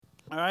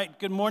All right,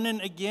 good morning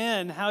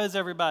again. How is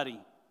everybody?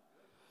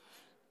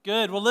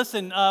 Good. Well,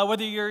 listen,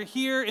 whether you're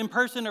here in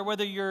person or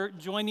whether you're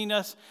joining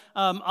us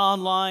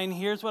online,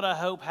 here's what I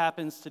hope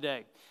happens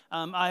today.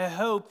 I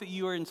hope that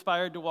you are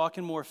inspired to walk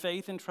in more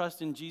faith and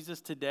trust in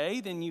Jesus today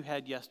than you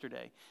had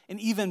yesterday. And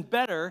even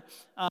better,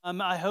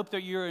 I hope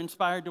that you're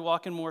inspired to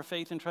walk in more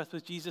faith and trust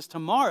with Jesus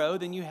tomorrow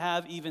than you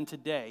have even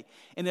today.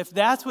 And if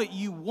that's what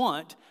you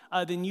want,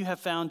 then you have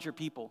found your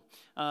people.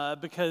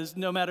 Because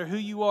no matter who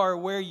you are or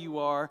where you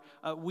are,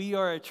 we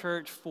are a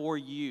church for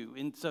you.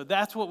 And so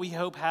that's what we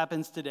hope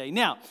happens today.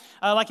 Now,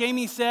 like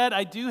Amy said,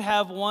 I do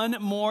have one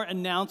more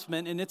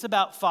announcement, and it's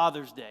about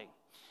Father's Day.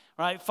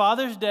 Right?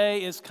 Father's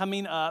Day is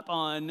coming up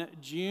on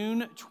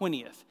June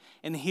 20th.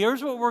 And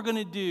here's what we're going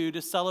to do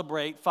to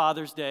celebrate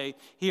Father's Day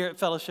here at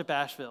Fellowship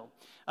Asheville.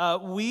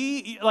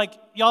 Y'all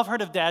have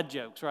heard of dad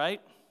jokes,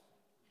 right?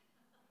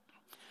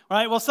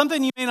 Right? Well,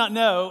 something you may not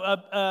know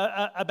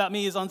about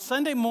me is on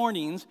Sunday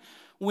mornings,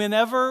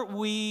 whenever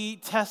we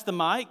test the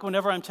mic,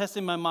 whenever I'm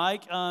testing my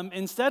mic,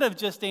 instead of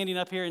just standing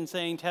up here and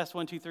saying test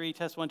 1, 2, 3,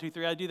 test 1, 2,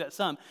 3, I do that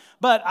some.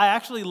 But I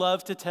actually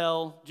love to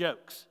tell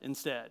jokes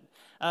instead.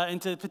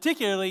 And to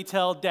particularly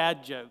tell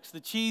dad jokes,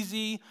 the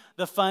cheesy,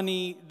 the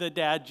funny, the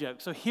dad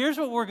jokes. So here's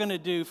what we're going to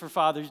do for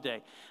Father's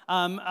Day.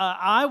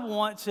 I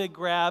want to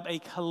grab a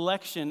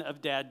collection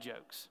of dad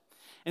jokes.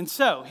 And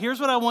so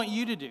here's what I want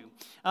you to do.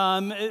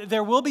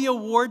 There will be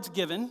awards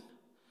given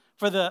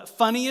for the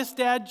funniest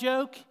dad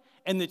joke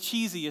and the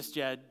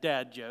cheesiest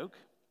dad joke,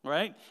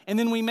 right? And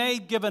then we may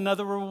give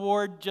another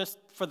reward just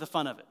for the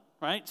fun of it,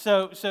 right?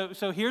 So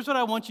here's what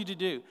I want you to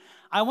do.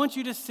 I want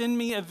you to send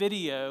me a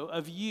video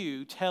of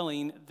you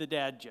telling the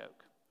dad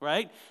joke,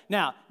 right?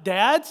 Now,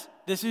 dads,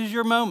 this is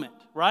your moment,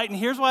 right? And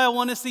here's why I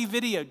want to see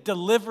video.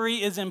 Delivery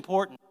is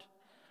important,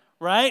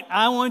 right?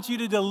 I want you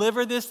to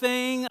deliver this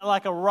thing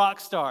like a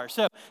rock star.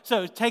 So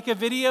take a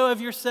video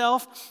of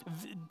yourself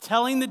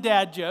telling the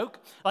dad joke.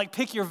 Like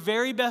pick your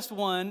very best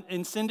one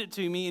and send it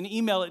to me and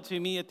email it to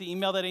me at the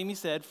email that Amy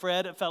said,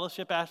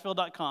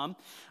 fred@fellowshipasheville.com.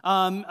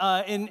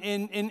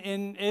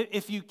 And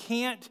if you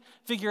can't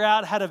figure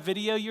out how to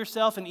video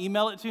yourself and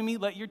email it to me,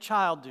 let your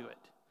child do it.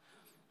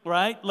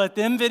 Right? Let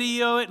them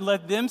video it,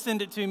 let them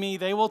send it to me.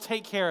 They will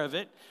take care of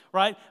it,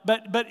 right?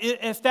 But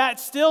if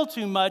that's still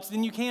too much,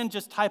 then you can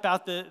just type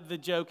out the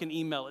joke and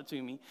email it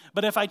to me.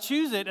 But if I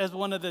choose it as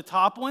one of the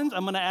top ones,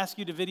 I'm going to ask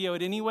you to video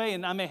it anyway,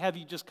 and I may have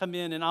you just come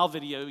in and I'll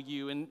video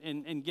you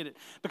and get it.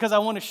 Because I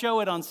want to show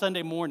it on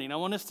Sunday morning. I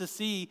want us to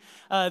see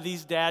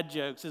these dad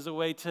jokes as a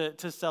way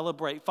to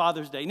celebrate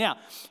Father's Day. Now,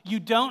 you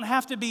don't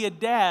have to be a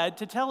dad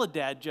to tell a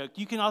dad joke.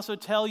 You can also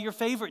tell your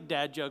favorite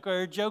dad joke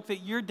or a joke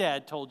that your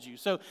dad told you.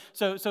 So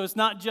it's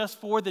not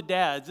just for the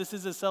dads. This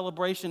is a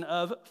celebration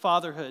of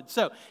fatherhood.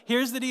 So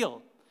here's the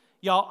deal.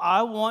 Y'all,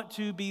 I want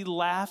to be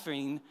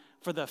laughing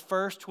for the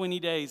first 20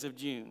 days of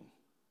June,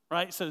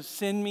 right? So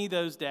send me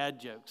those dad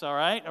jokes, all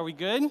right? Are we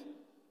good?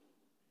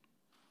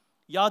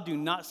 Y'all do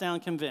not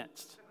sound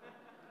convinced.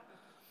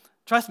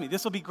 Trust me,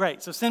 this will be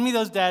great. So send me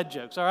those dad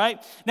jokes, all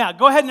right? Now,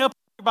 go ahead and open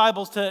your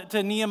Bibles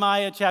to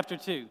Nehemiah chapter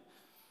 2.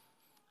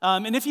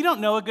 And if you don't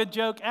know a good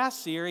joke,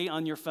 ask Siri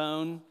on your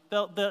phone.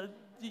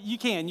 You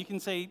can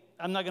say,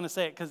 I'm not going to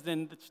say it because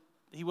then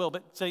he will,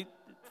 but say,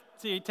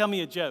 tell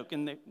me a joke,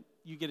 and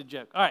you get a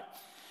joke. All right.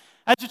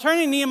 As you're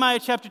turning to Nehemiah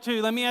chapter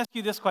 2, let me ask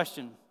you this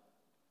question.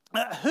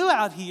 Who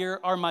out here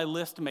are my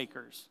list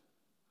makers?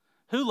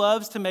 Who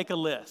loves to make a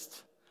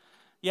list?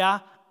 Yeah,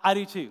 I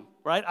do too,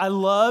 right? I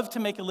love to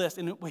make a list.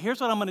 And here's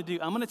what I'm going to do.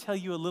 I'm going to tell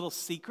you a little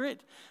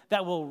secret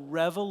that will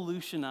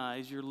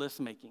revolutionize your list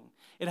making.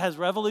 It has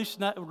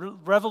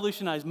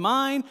revolutionized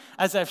mine.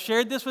 As I've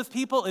shared this with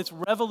people, it's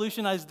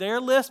revolutionized their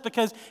list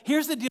because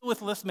here's the deal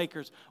with list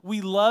makers.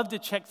 We love to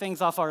check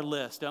things off our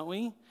list, don't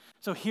we?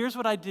 So here's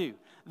what I do.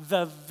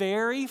 The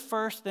very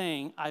first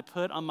thing I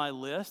put on my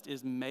list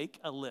is make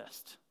a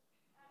list.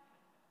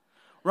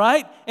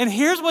 Right? And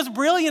here's what's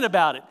brilliant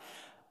about it.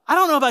 I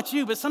don't know about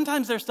you, but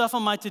sometimes there's stuff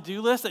on my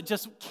to-do list that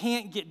just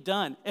can't get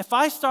done. If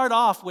I start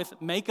off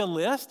with make a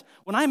list,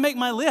 when I make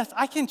my list,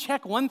 I can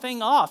check one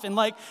thing off. And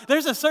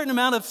there's a certain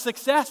amount of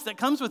success that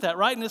comes with that,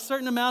 right? And a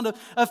certain amount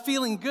of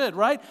feeling good,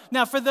 right?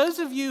 Now, for those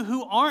of you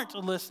who aren't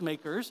list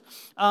makers,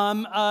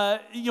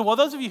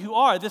 those of you who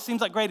are, this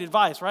seems like great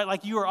advice, right?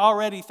 Like you are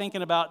already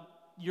thinking about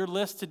your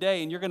list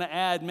today and you're going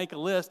to make a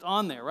list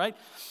on there, right?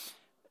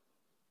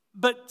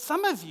 But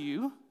some of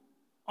you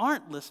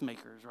aren't list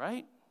makers,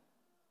 right?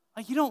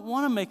 Like you don't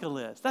want to make a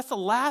list. That's the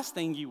last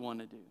thing you want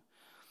to do.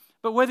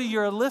 But whether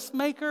you're a list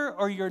maker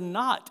or you're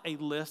not a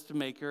list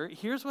maker,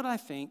 here's what I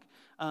think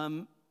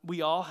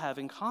we all have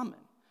in common.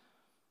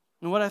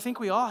 And what I think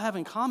we all have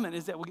in common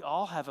is that we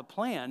all have a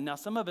plan. Now,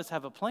 some of us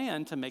have a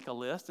plan to make a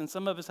list, and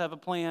some of us have a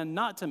plan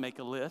not to make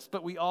a list,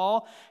 but we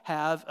all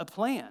have a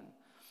plan.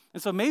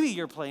 And so maybe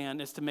your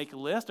plan is to make a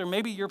list, or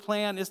maybe your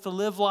plan is to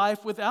live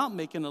life without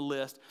making a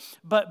list.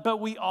 But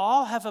we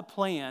all have a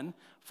plan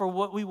for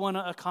what we want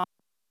to accomplish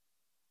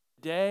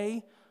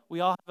today. We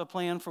all have a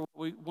plan for what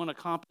we want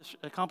to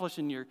accomplish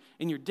in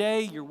your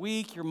day, your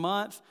week, your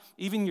month,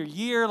 even your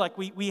year. Like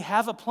we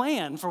have a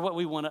plan for what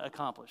we want to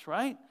accomplish,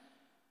 right?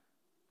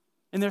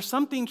 And there's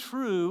something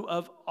true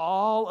of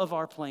all of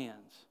our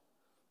plans,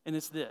 and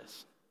it's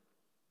this.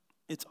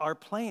 It's our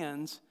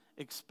plans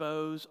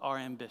expose our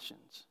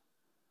ambitions,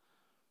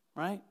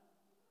 right?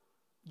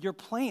 Your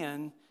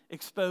plan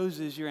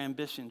exposes your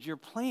ambitions. Your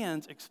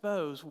plans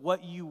expose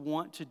what you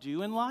want to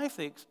do in life.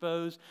 They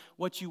expose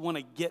what you want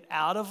to get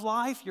out of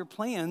life. Your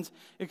plans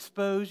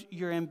expose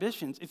your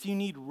ambitions. If you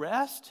need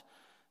rest,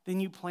 then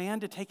you plan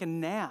to take a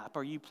nap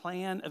or you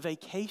plan a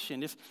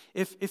vacation.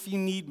 If you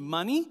need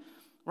money,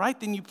 right,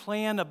 then you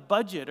plan a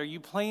budget or you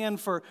plan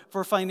for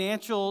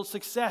financial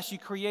success. You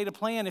create a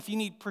plan. If you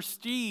need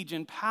prestige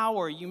and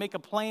power, you make a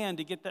plan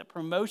to get that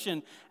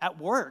promotion at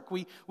work.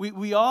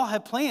 We all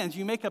have plans.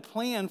 You make a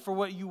plan for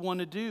what you want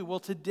to do. Well,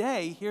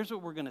 today, here's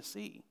what we're going to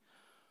see.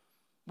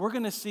 We're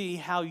going to see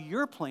how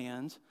your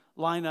plans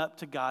line up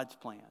to God's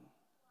plan.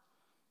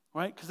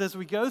 Right? Because as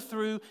we go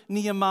through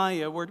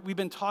Nehemiah, we've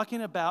been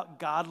talking about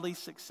godly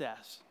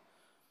success.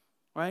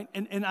 Right?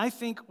 And I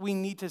think we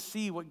need to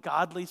see what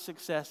godly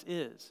success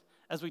is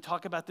as we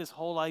talk about this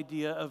whole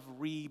idea of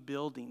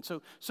rebuilding.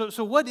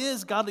 So what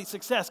is godly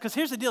success? Because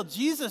here's the deal.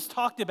 Jesus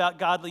talked about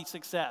godly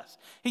success.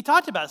 He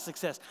talked about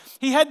success.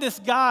 He had this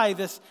guy,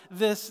 this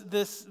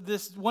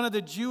one of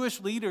the Jewish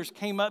leaders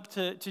came up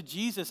to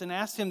Jesus and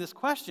asked him this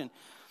question.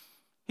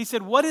 He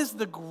said, "What is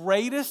the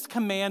greatest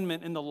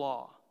commandment in the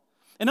law?"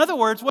 In other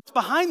words, what's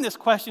behind this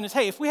question is,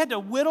 hey, if we had to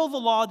whittle the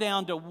law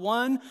down to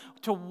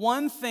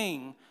one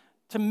thing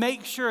to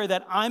make sure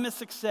that I'm a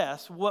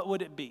success, what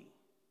would it be?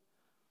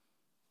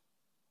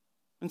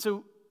 And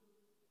so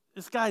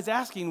this guy's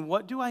asking,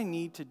 what do I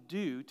need to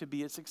do to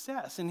be a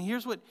success? And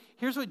here's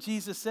what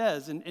Jesus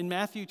says in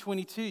Matthew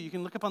 22. You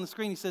can look up on the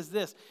screen. He says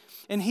this,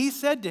 "And he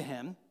said to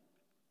him,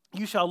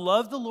 'You shall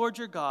love the Lord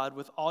your God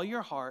with all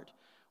your heart,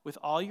 with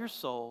all your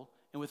soul,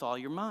 and with all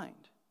your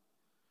mind.'"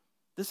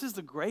 This is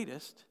the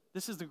greatest.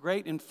 This is the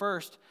great and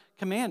first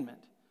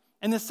commandment.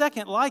 And the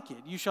second like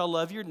it, "You shall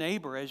love your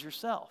neighbor as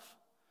yourself."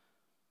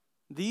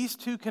 These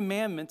two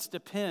commandments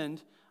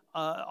depend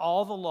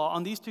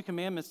on these two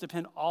commandments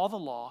depend all the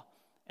law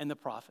and the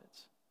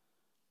prophets.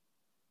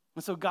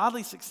 And so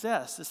godly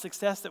success, the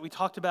success that we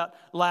talked about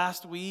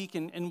last week,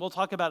 and we'll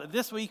talk about it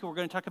this week, and we're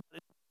going to talk about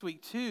it next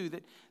week too,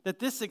 that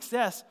this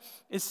success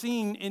is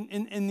seen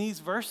in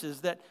these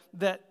verses, that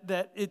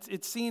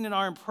it's seen in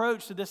our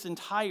approach to this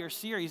entire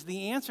series.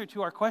 The answer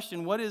to our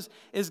question, what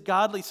is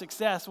godly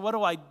success? What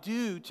do I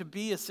do to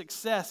be a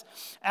success?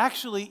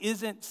 Actually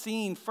isn't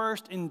seen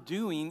first in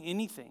doing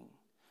anything,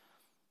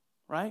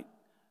 right?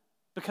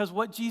 Because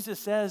what Jesus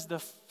says, the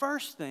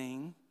first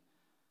thing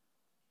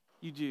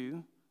you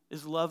do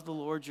is love the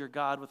Lord your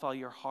God with all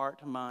your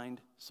heart, mind,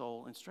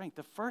 soul, and strength.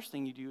 The first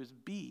thing you do is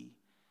be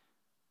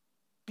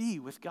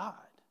with God.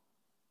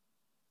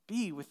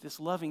 Be with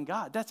this loving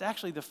God. That's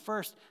actually the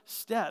first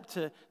step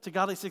to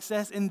godly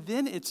success, and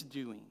then it's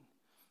doing.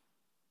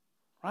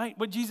 Right?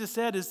 What Jesus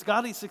said is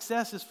godly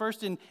success is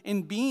first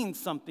in being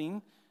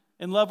something,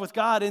 in love with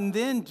God, and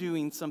then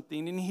doing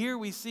something. And here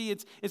we see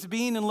it's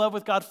being in love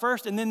with God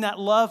first, and then that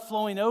love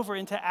flowing over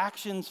into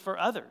actions for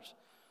others.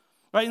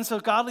 Right? And so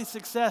godly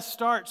success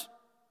starts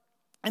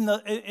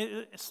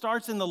it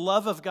starts in the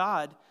love of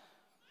God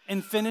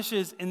and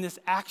finishes in this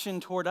action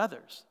toward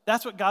others.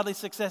 That's what godly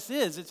success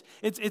is.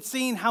 It's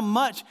seeing how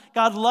much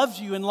God loves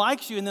you and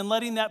likes you, and then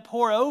letting that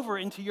pour over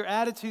into your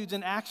attitudes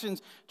and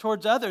actions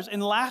towards others.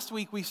 And last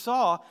week we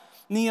saw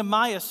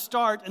Nehemiah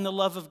start in the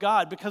love of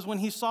God, because when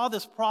he saw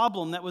this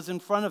problem that was in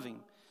front of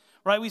him,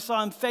 right, we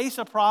saw him face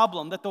a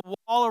problem that the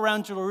wall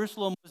around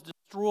Jerusalem was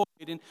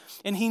destroyed,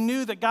 and he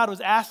knew that God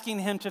was asking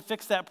him to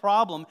fix that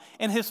problem.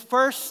 And his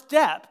first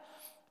step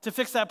to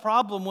fix that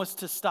problem was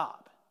to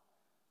stop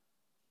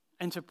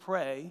and to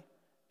pray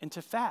and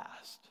to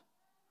fast.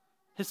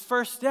 His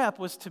first step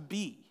was to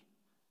be,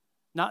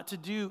 not to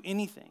do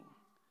anything,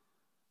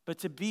 but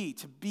to be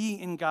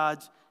in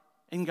God's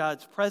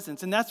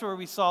presence. And that's where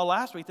we saw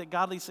last week that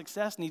godly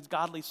success needs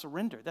godly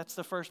surrender. That's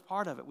the first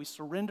part of it. We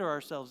surrender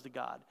ourselves to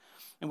God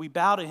and we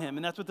bow to him.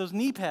 And that's what those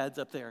knee pads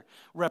up there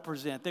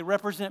represent. They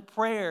represent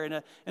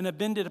prayer and a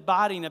bended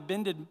body and a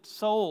bended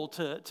soul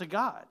to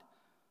God.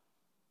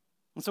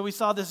 And so we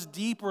saw this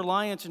deep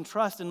reliance and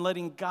trust in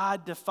letting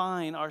God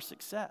define our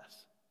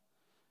success.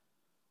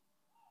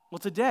 Well,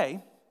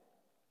 today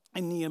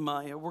in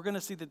Nehemiah, we're going to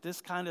see that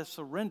this kind of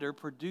surrender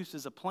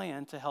produces a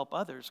plan to help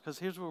others. Because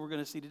here's what we're going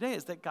to see today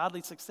is that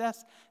godly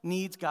success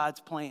needs God's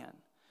plan.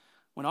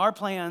 When our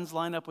plans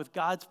line up with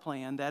God's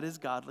plan, that is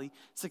godly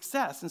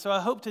success. And so I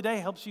hope today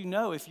helps you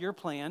know if your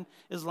plan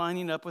is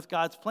lining up with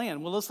God's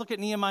plan. Well, let's look at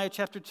Nehemiah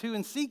chapter 2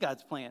 and see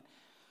God's plan.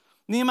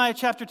 Nehemiah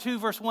chapter 2,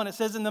 verse 1, it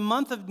says, "In the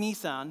month of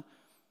Nisan,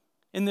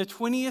 in the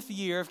 20th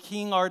year of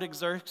King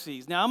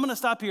Artaxerxes." Now, I'm going to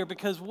stop here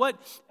because what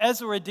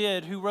Ezra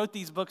did, who wrote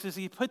these books, is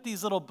he put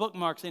these little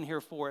bookmarks in here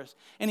for us.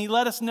 And he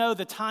let us know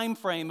the time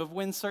frame of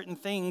when certain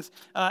things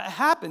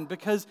happened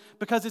because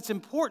it's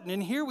important.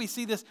 And here we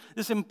see this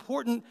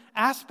important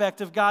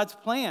aspect of God's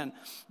plan.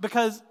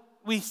 Because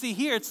we see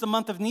here it's the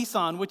month of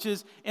Nisan, which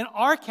is, in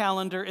our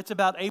calendar, it's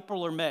about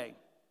April or May.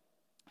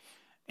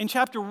 In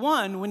chapter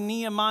 1, when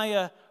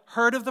Nehemiah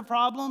heard of the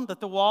problem, that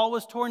the wall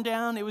was torn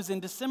down, it was in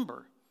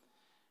December.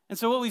 And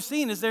so what we've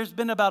seen is there's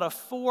been about a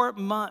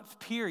 4-month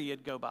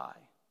period go by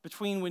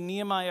between when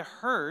Nehemiah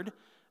heard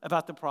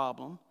about the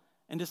problem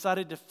and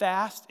decided to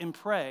fast and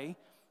pray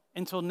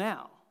until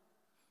now.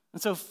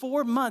 And so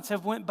 4 months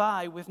have went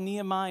by with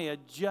Nehemiah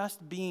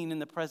just being in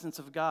the presence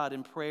of God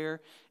in prayer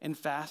and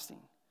fasting.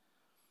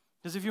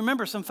 Because if you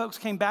remember, some folks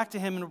came back to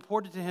him and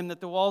reported to him that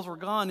the walls were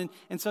gone.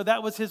 And so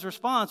that was his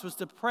response, was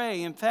to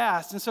pray and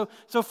fast. And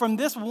so from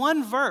this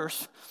one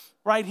verse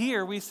right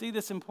here, we see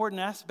this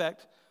important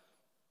aspect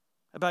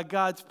about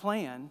God's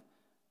plan,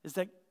 is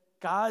that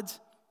God's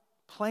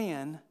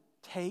plan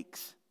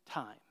takes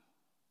time.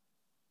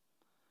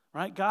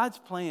 Right? God's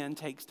plan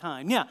takes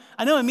time. Yeah,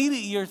 I know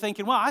immediately you're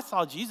thinking, well, I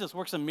saw Jesus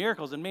work some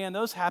miracles, and man,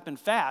 those happened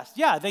fast.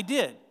 Yeah, they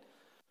did.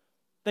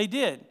 They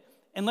did,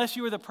 unless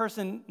you were the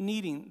person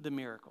needing the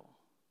miracle,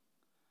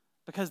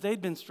 because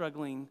they'd been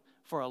struggling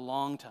for a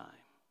long time.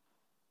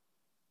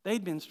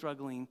 They'd been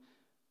struggling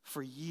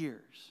for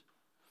years.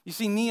 You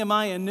see,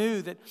 Nehemiah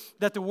knew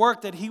that the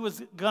work that he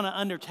was going to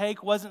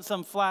undertake wasn't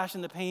some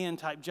flash-in-the-pan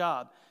type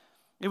job.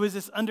 It was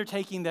this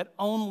undertaking that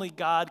only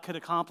God could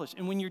accomplish.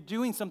 And when you're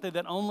doing something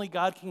that only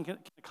God can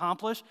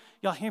accomplish,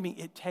 y'all hear me,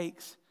 it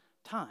takes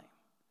time.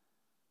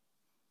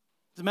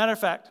 As a matter of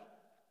fact,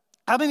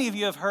 how many of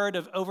you have heard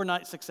of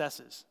overnight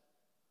successes?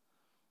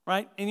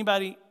 Right?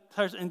 Anybody?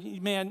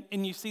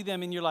 And you see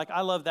them and you're like, I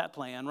love that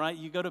plan, right?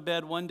 You go to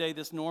bed one day,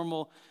 this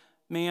normal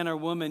man or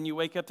woman, you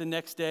wake up the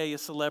next day a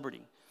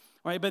celebrity,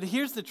 right? But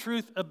here's the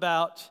truth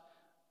about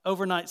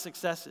overnight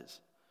successes.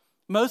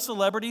 Most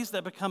celebrities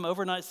that become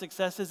overnight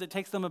successes, it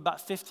takes them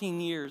about 15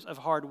 years of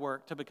hard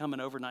work to become an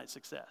overnight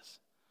success.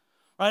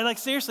 Right? Like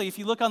seriously, if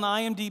you look on the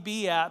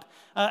IMDb app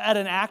at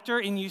an actor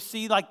and you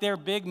see like their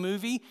big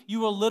movie, you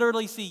will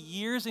literally see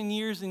years and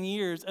years and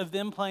years of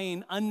them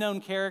playing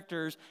unknown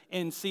characters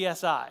in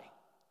CSI.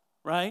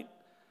 Right?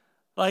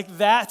 Like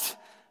that's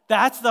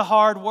the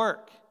hard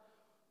work.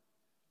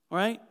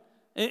 Right?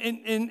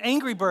 In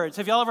Angry Birds,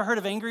 have y'all ever heard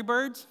of Angry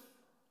Birds?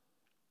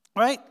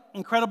 Right?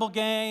 Incredible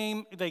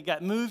game. They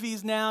got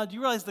movies now. Do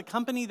you realize the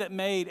company that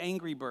made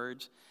Angry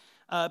Birds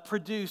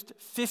produced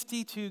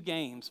 52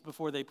 games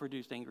before they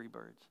produced Angry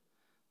Birds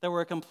that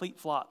were a complete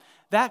flop?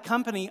 That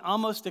company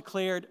almost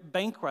declared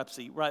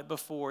bankruptcy right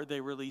before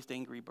they released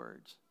Angry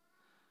Birds.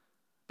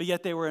 But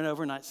yet they were an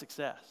overnight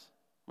success,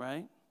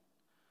 right?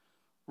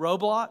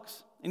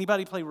 Roblox.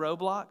 Anybody play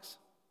Roblox?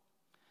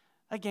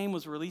 That game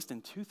was released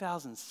in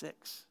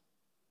 2006.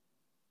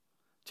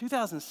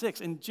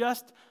 2006, and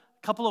just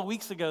a couple of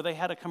weeks ago, they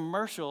had a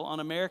commercial on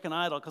American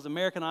Idol because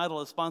American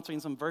Idol is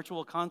sponsoring some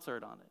virtual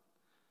concert on it.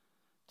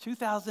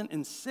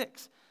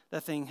 2006,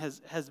 that thing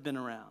has been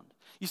around.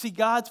 You see,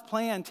 God's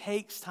plan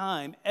takes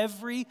time.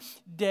 Every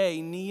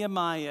day,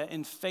 Nehemiah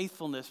in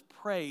faithfulness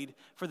prayed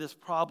for this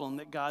problem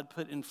that God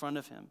put in front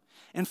of him.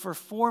 And for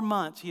 4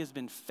 months, he has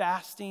been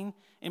fasting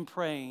and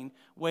praying,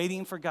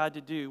 waiting for God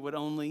to do what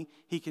only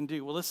he can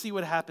do. Well, let's see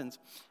what happens.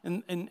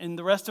 In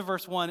the rest of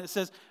verse 1, it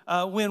says,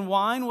 when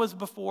wine was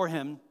before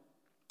him,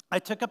 I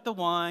took up the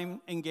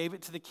wine and gave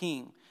it to the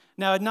king.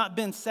 Now I had not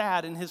been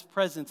sad in his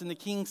presence, and the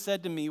king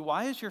said to me,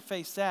 why is your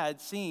face sad,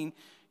 seeing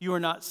you are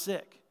not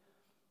sick?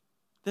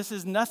 This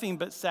is nothing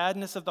but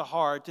sadness of the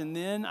heart, and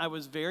then I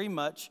was very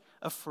much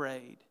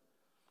afraid.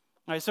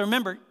 All right, so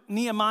remember,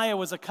 Nehemiah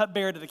was a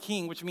cupbearer to the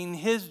king, which means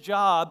his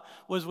job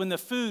was when the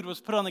food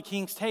was put on the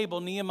king's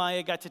table,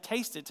 Nehemiah got to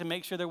taste it to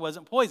make sure there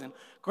wasn't poison.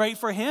 Great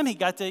for him, he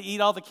got to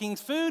eat all the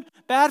king's food.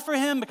 Bad for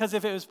him, because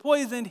if it was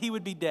poisoned, he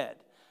would be dead.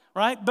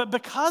 Right? But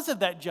because of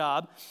that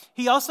job,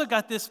 he also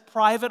got this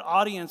private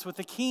audience with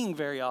the king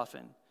very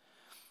often.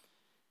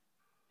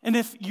 And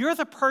if you're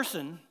the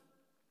person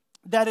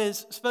that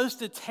is supposed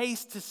to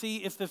taste to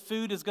see if the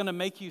food is going to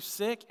make you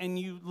sick and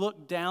you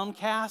look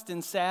downcast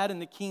and sad in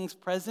the king's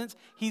presence,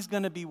 he's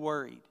going to be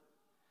worried.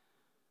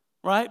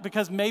 Right?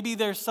 Because maybe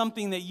there's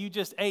something that you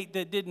just ate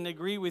that didn't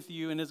agree with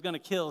you and is going to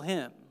kill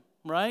him.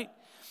 Right?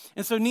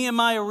 And so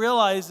Nehemiah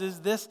realizes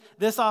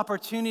this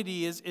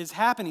opportunity is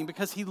happening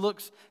because he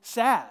looks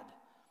sad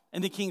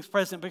in the king's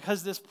presence,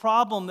 because this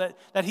problem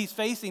that he's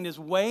facing is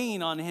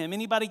weighing on him.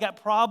 Anybody got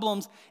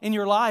problems in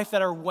your life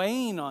that are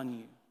weighing on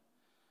you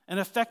and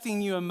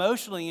affecting you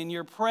emotionally, and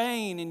you're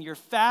praying and you're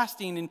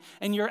fasting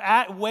and you're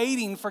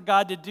waiting for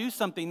God to do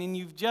something, and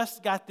you've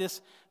just got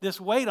this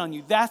weight on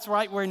you? That's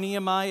right where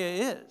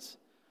Nehemiah is.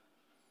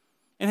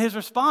 And his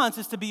response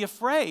is to be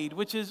afraid,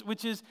 which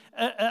is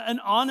an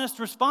honest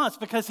response,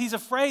 because he's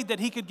afraid that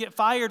he could get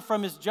fired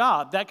from his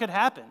job. That could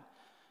happen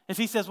if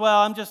he says, well,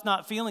 I'm just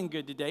not feeling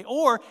good today.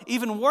 Or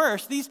even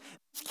worse, these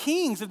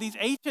kings of these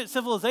ancient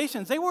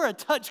civilizations, they were a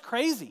touch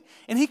crazy.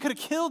 And he could have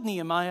killed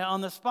Nehemiah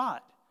on the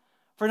spot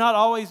for not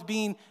always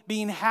being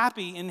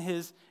happy in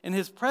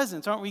his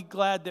presence. Aren't we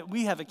glad that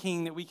we have a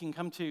king that we can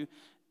come to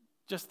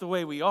just the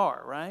way we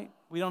are, right?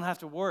 We don't have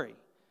to worry.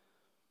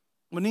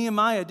 Well,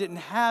 Nehemiah didn't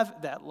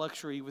have that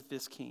luxury with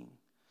this king.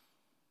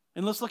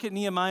 And let's look at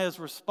Nehemiah's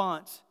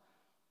response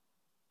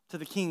to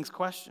the king's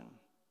question.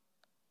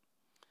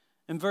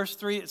 In verse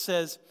 3, it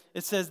says,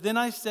 then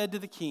I said to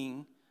the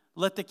king,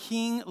 Let the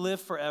king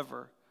live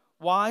forever.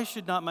 Why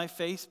should not my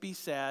face be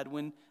sad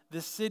when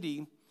the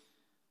city,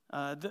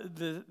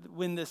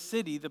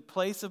 the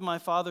place of my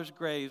father's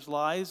graves,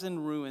 lies in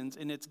ruins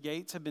and its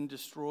gates have been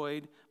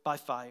destroyed by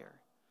fire?"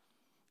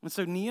 And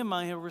so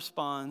Nehemiah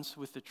responds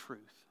with the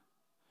truth.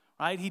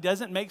 Right? He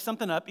doesn't make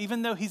something up,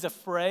 even though he's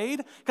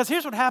afraid. Because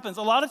here's what happens.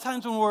 A lot of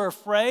times when we're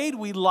afraid,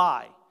 we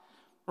lie,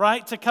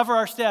 right? To cover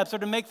our steps or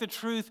to make the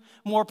truth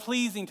more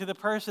pleasing to the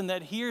person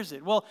that hears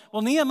it. Well,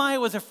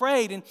 Nehemiah was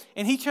afraid,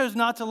 and he chose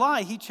not to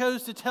lie. He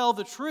chose to tell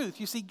the truth.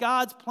 You see,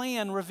 God's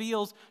plan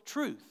reveals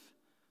truth.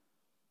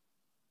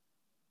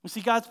 You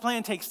see, God's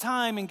plan takes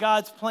time, and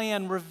God's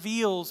plan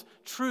reveals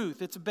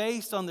truth. It's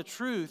based on the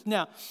truth.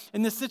 Now,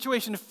 in this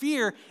situation of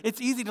fear,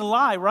 it's easy to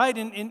lie, right?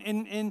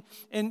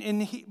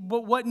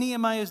 But what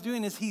Nehemiah is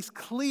doing is he's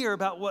clear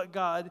about what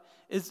God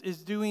is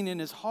doing in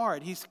his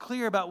heart. He's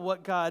clear about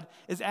what God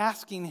is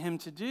asking him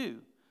to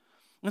do.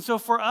 And so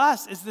for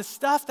us, is the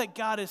stuff that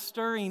God is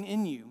stirring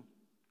in you,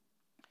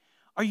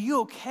 are you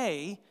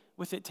okay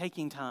with it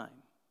taking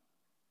time?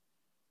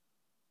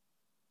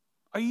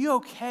 Are you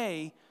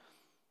okay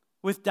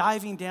with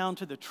diving down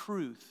to the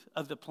truth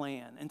of the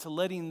plan and to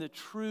letting the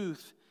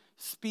truth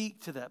speak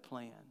to that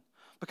plan?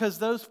 Because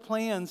those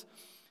plans,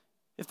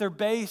 if they're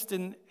based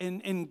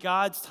in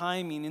God's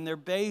timing and they're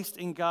based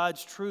in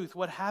God's truth,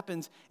 what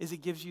happens is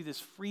it gives you this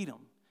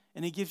freedom.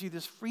 And it gives you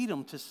this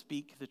freedom to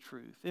speak the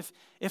truth.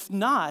 If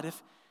not,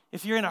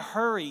 if you're in a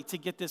hurry to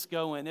get this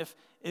going,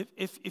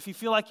 if you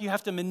feel like you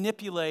have to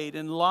manipulate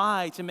and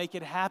lie to make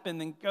it happen,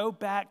 then go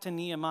back to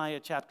Nehemiah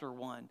chapter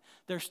 1.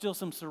 There's still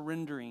some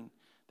surrendering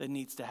that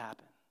needs to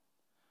happen,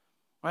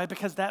 right?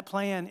 Because that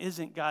plan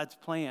isn't God's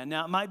plan.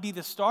 Now, it might be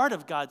the start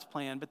of God's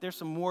plan, but there's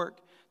some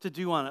work to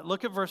do on it.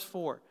 Look at verse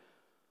 4.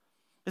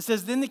 It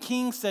says, "Then the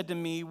king said to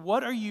me,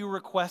 'What are you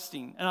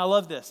requesting?' And I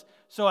love this.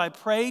 So I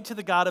prayed to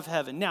the God of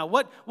heaven." Now,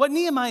 what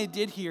Nehemiah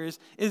did here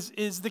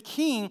is the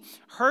king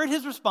heard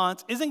his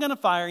response, isn't going to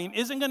fire him,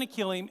 isn't going to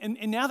kill him,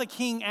 and now the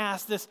king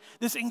asked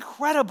this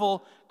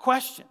incredible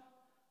question.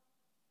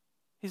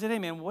 He said, "Hey,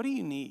 man, what do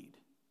you need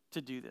to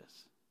do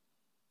this?"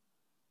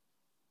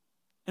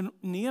 And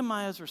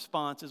Nehemiah's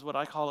response is what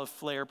I call a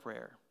flare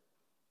prayer.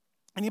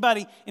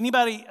 Anybody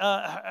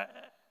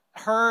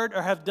heard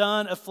or have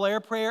done a flare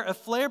prayer? A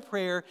flare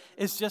prayer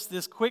is just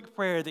this quick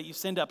prayer that you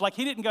send up. Like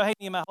he didn't go, "Hey,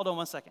 Nehemiah, hold on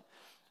one second,"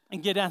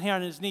 and get down here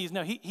on his knees.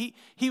 No, he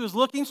was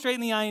looking straight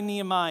in the eye of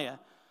Nehemiah.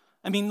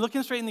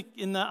 Looking straight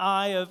in the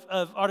eye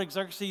of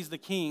Artaxerxes the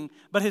king,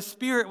 but his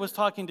spirit was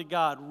talking to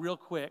God real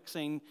quick,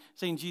 saying,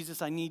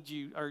 "Jesus, I need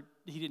you," or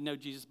he didn't know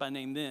Jesus by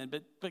name then,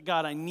 but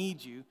God, I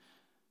need you.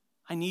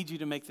 I need you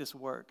to make this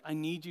work. I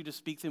need you to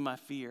speak through my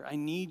fear. I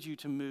need you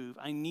to move.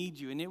 I need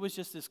you. And it was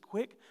just this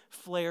quick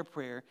flare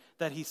prayer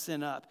that he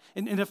sent up.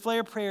 And a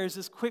flare prayer is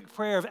this quick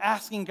prayer of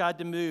asking God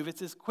to move. It's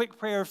this quick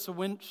prayer of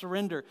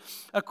surrender,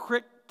 a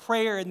quick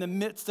prayer in the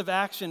midst of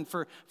action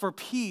for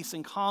peace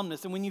and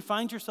calmness. And when you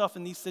find yourself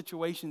in these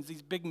situations,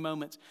 these big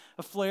moments,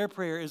 a flare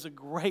prayer is a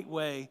great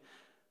way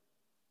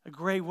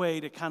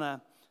to kind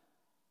of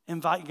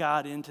invite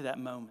God into that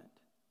moment.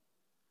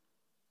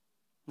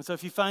 And so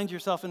if you find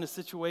yourself in a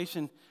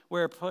situation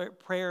where a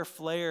flare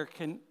prayer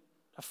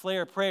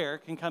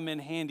can come in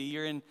handy,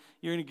 you're in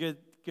a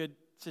good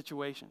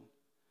situation.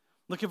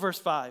 Look at verse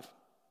 5.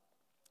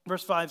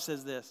 Verse 5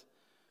 says this.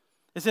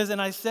 It says,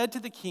 "And I said to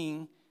the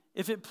king,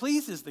 'If it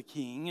pleases the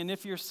king, and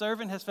if your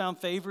servant has found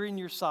favor in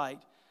your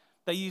sight,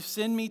 that you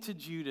send me to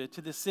Judah,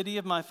 to the city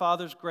of my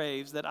father's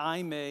graves, that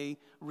I may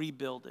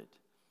rebuild it.'"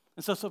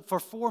 And so for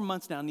 4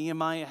 months now,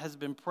 Nehemiah has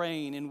been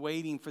praying and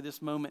waiting for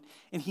this moment.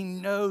 And he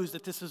knows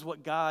that this is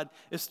what God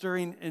is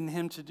stirring in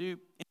him to do.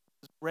 And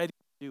he's ready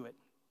to do it.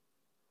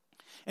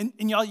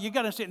 And y'all, you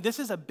got to understand, this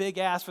is a big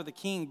ask for the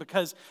king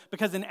because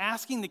in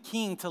asking the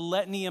king to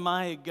let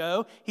Nehemiah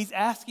go, he's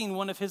asking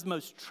one of his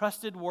most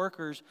trusted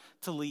workers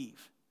to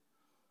leave.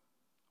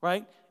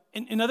 Right?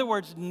 In other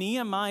words,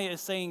 Nehemiah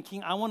is saying,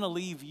 "King, I want to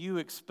leave you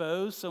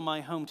exposed so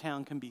my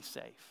hometown can be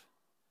safe."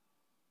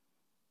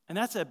 And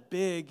that's a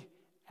big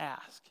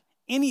ask.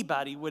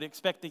 Anybody would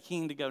expect the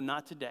king to go,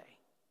 "Not today."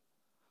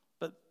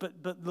 But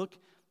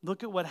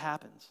look at what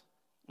happens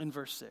in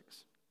verse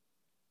 6.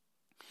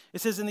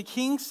 It says, "And the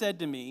king said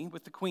to me,"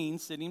 with the queen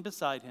sitting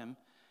beside him,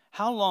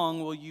 "How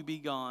long will you be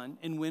gone,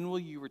 and when will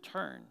you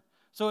return?"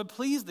 So it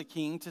pleased the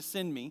king to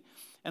send me,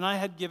 and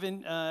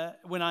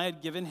when I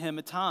had given him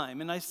a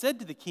time. And I said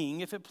to the king,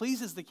 "If it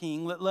pleases the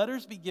king, let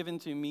letters be given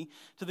to me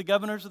to the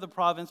governors of the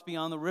province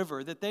beyond the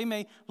river, that they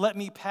may let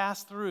me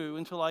pass through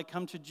until I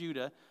come to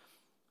Judah.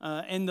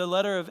 And the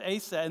letter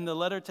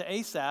to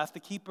Asaph,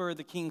 the keeper of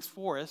the king's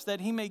forest, that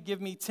he may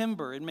give me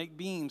timber and make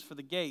beams for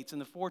the gates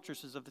and the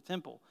fortresses of the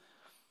temple,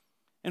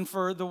 and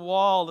for the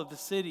wall of the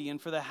city,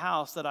 and for the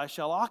house that I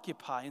shall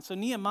occupy." And so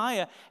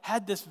Nehemiah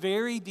had this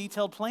very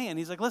detailed plan.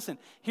 He's like, "Listen,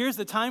 here's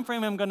the time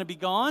frame I'm going to be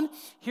gone.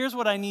 Here's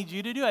what I need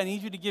you to do. I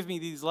need you to give me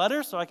these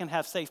letters so I can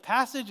have safe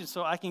passage and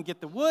so I can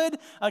get the wood."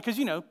 Because,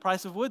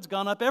 price of wood's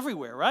gone up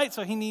everywhere, right?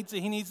 So he needs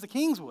the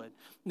king's wood.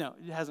 No,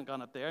 it hasn't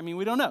gone up there.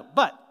 We don't know.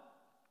 But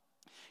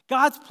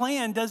God's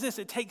plan does this.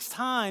 It takes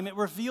time. It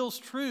reveals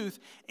truth.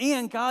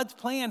 And God's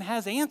plan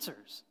has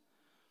answers.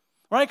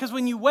 Right? Because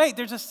when you wait,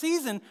 there's a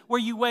season where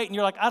you wait and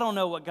you're like, I don't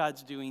know what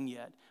God's doing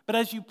yet. But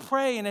as you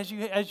pray and as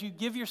you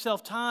give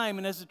yourself time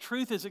and as the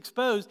truth is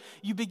exposed,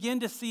 you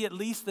begin to see at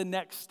least the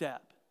next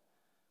step.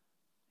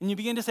 And you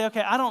begin to say,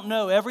 okay, I don't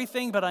know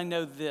everything, but I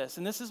know this.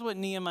 And this is what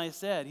Nehemiah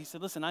said. He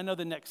said, listen, I know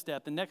the next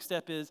step. The next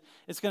step is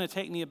it's going to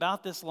take me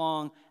about this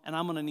long, and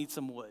I'm going to need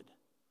some wood.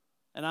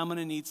 And I'm going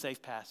to need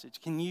safe passage.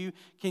 Can you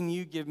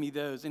give me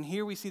those? And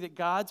here we see that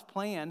God's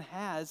plan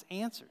has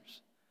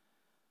answers.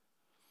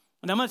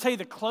 And I'm going to tell you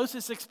the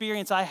closest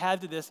experience I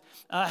had to this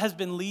has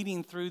been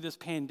leading through this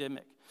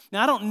pandemic.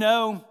 Now, I don't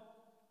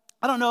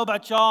know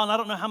about y'all, and I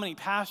don't know how many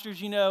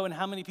pastors you know and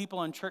how many people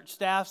on church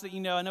staffs that you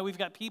know. I know we've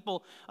got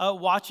people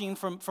watching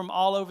from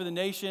all over the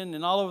nation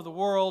and all over the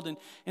world.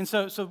 And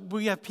so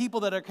we have people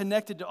that are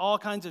connected to all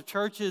kinds of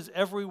churches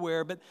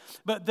everywhere.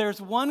 But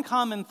there's one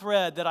common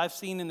thread that I've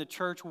seen in the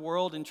church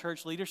world and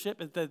church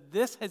leadership is that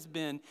this has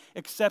been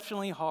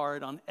exceptionally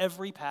hard on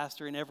every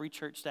pastor and every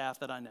church staff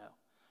that I know.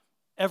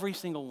 Every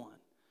single one.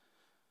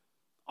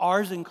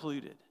 Ours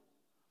included.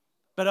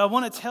 But I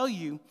want to tell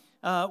you,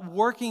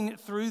 working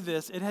through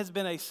this, it has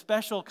been a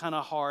special kind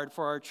of hard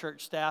for our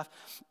church staff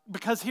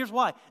because here's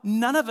why.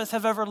 None of us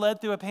have ever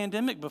led through a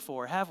pandemic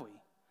before, have we?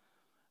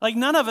 Like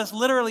none of us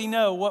literally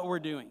know what we're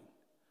doing,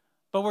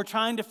 but we're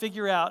trying to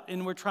figure out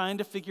and we're trying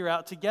to figure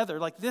out together.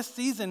 Like this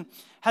season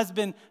has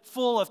been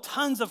full of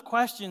tons of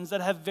questions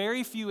that have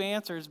very few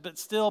answers, but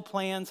still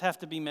plans have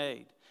to be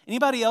made.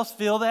 Anybody else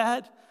feel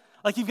that?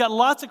 Like you've got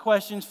lots of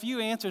questions,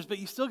 few answers, but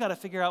you still got to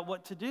figure out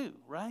what to do,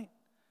 right?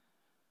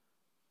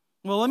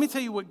 Well, let me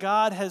tell you what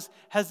God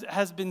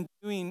has been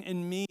doing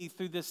in me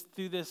through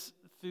this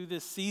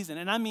season.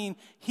 And I mean,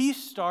 He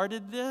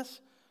started this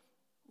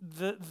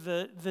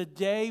the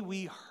day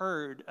we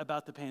heard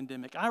about the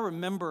pandemic. I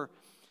remember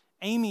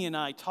Amy and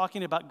I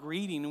talking about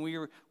greeting, and we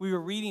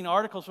were reading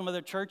articles from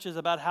other churches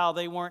about how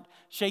they weren't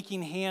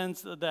shaking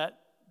hands that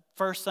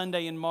first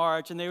Sunday in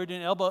March, and they were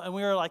doing elbow, and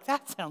we were like,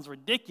 that sounds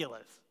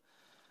ridiculous.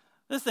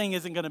 This thing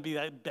isn't going to be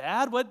that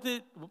bad.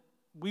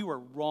 We were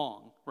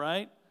wrong,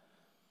 right?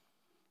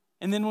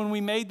 And then when we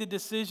made the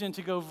decision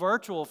to go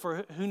virtual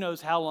for who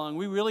knows how long,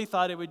 we really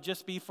thought it would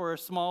just be for a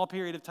small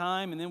period of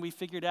time, and then we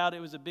figured out it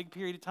was a big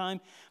period of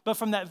time. But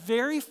from that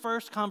very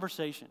first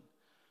conversation,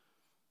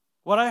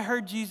 what I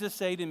heard Jesus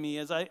say to me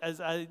as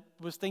I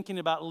was thinking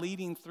about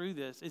leading through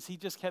this is He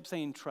just kept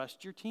saying,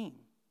 trust your team,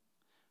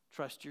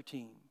 trust your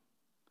team,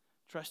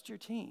 trust your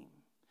team.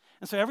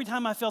 And so every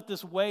time I felt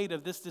this weight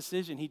of this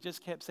decision, He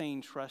just kept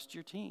saying, trust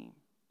your team.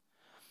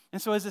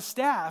 And so as a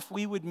staff,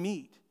 we would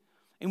meet.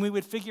 And we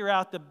would figure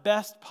out the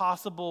best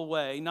possible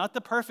way, not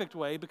the perfect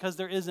way because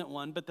there isn't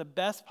one, but the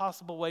best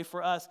possible way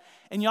for us.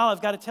 And y'all,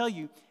 I've got to tell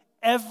you,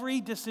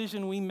 every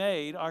decision we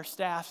made, our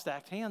staff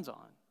stacked hands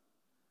on.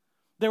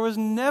 There was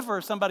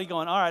never somebody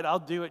going, all right, I'll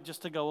do it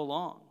just to go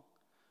along.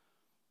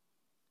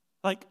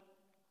 Like,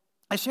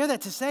 I share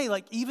that to say,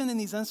 like, even in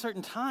these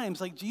uncertain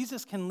times, like,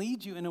 Jesus can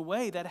lead you in a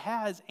way that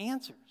has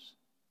answers.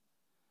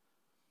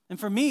 And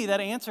for me, that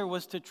answer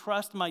was to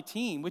trust my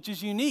team, which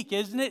is unique,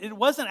 isn't it? It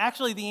wasn't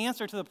actually the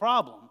answer to the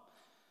problem.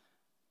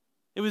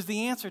 It was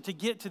the answer to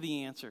get to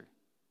the answer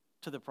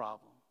to the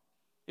problem.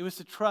 It was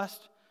to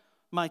trust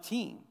my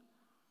team.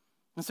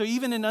 And so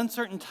even in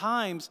uncertain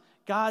times,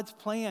 God's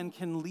plan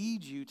can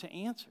lead you to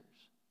answers.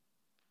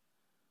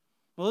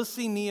 Well, let's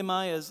see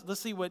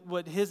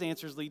what his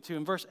answers lead to.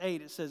 In verse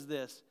 8, it says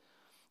this.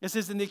 It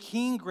says, and the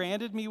king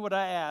granted me what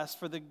I asked,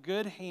 for the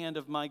good hand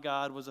of my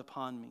God was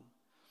upon me.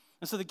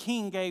 And so the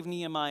king gave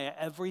Nehemiah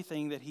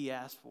everything that he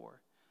asked for.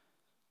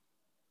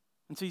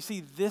 And so you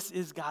see, this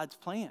is God's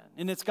plan.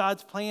 And it's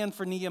God's plan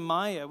for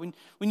Nehemiah.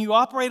 When you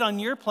operate on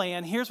your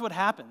plan, here's what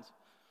happens.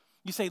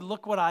 You say,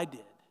 look what I did.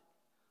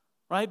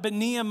 Right? But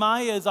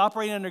Nehemiah is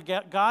operating under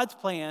God's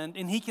plan,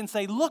 and he can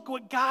say, look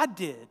what God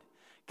did.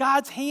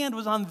 God's hand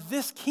was on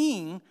this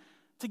king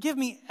to give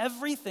me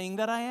everything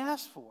that I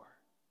asked for.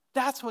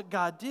 That's what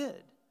God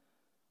did.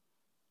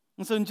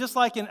 And so just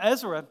like in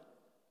Ezra,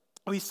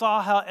 we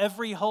saw how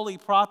every holy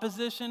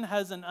proposition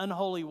has an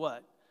unholy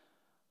what?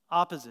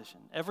 Opposition.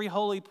 Every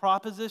holy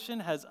proposition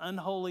has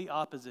unholy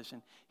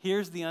opposition.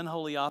 Here's the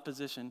unholy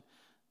opposition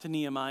to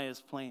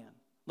Nehemiah's plan.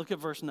 Look at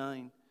verse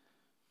 9.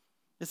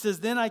 It says,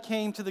 then I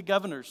came to the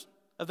governors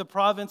of the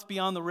province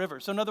beyond the river.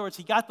 So in other words,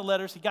 he got the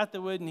letters, he got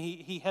the wood, and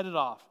he headed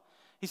off.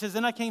 He says,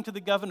 then I came to the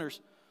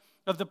governors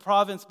of the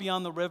province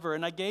beyond the river,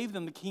 and I gave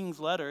them the king's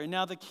letter. And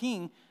now the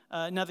king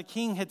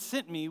had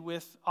sent me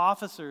with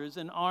officers,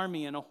 an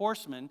army, and a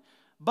horseman.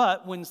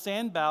 But when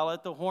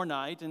Sanballat the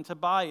Hornite and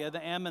Tobiah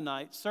the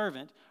Ammonite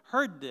servant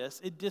heard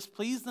this, it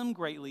displeased them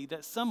greatly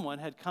that someone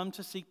had come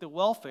to seek the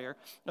welfare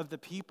of the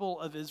people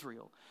of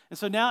Israel. And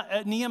so now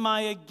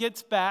Nehemiah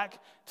gets back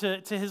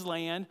to his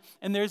land,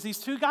 and there's these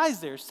two guys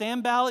there,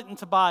 Sanballat and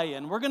Tobiah,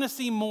 and we're going to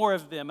see more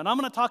of them. And I'm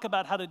going to talk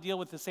about how to deal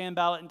with the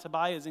Sanballat and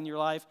Tobiahs in your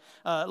life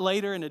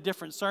later in a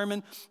different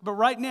sermon. But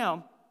right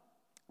now,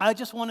 I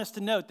just want us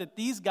to note that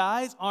these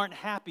guys aren't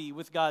happy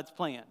with God's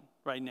plan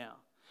right now.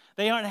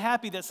 They aren't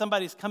happy that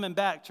somebody's coming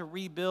back to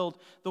rebuild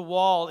the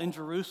wall in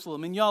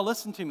Jerusalem. And y'all,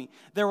 listen to me.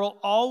 There will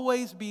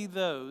always be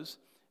those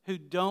who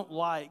don't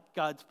like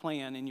God's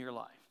plan in your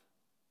life.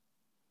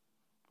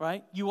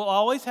 Right? You will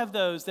always have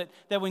those that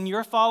when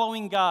you're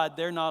following God,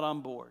 they're not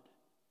on board.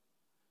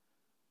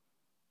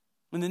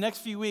 In the next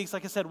few weeks,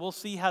 like I said, we'll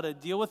see how to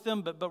deal with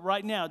them. But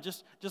right now,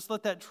 just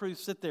let that truth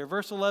sit there.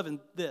 Verse 11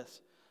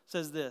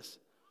 says this.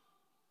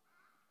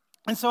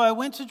 And so I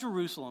went to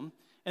Jerusalem,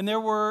 and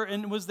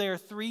was there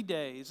 3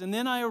 days. And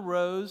then I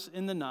arose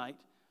in the night,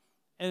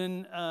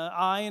 and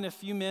I and a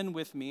few men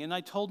with me, and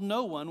I told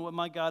no one what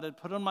my God had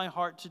put on my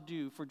heart to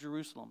do for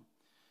Jerusalem.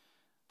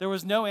 There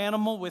was no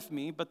animal with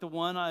me but the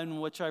one on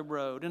which I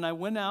rode. And I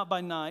went out by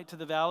night to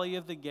the valley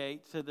of the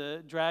gate, to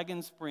the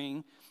dragon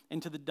spring,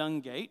 and to the dung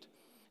gate.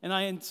 And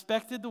I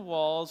inspected the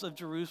walls of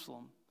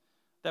Jerusalem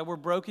that were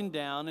broken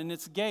down, and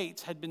its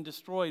gates had been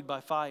destroyed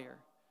by fire.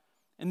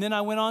 And then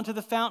I went on to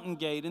the fountain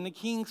gate and the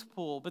king's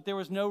pool, but there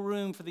was no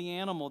room for the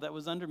animal that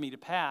was under me to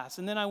pass.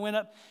 And then I went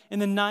up in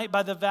the night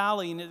by the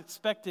valley and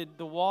inspected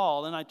the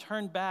wall, and I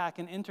turned back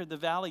and entered the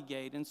valley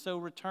gate, and so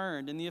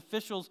returned. And the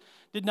officials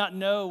did not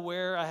know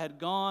where I had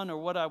gone or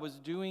what I was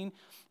doing,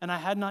 and I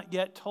had not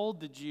yet told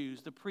the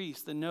Jews, the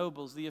priests, the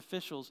nobles, the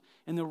officials,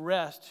 and the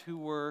rest who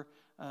were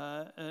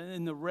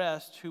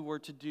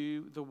to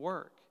do the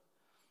work.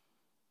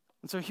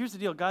 And so here's the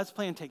deal. God's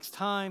plan takes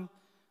time.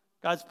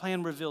 God's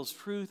plan reveals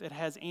truth. It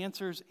has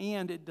answers,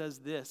 and it does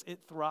this. It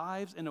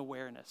thrives in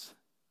awareness.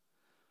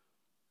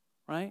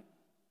 Right?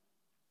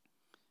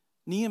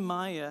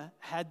 Nehemiah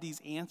had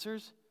these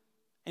answers,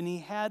 and he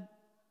had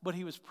what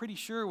he was pretty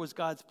sure was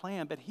God's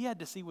plan, but he had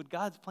to see would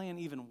God's plan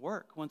even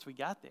work once we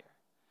got there.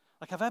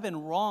 Like, have I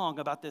been wrong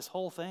about this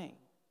whole thing?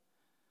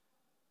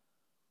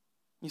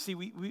 You see,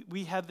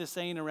 we have this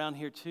saying around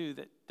here too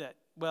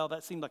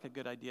that seemed like a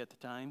good idea at the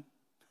time.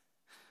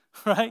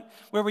 Right?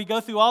 Where we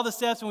go through all the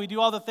steps and we do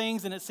all the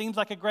things and it seems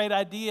like a great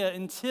idea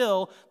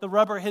until the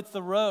rubber hits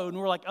the road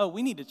and we're like, oh,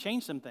 we need to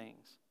change some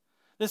things.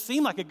 This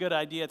seemed like a good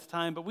idea at the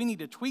time, but we need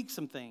to tweak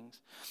some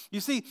things. You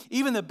see,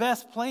 even the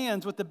best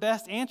plans with the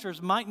best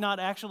answers might not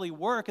actually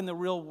work in the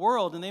real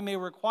world, and they may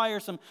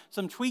require some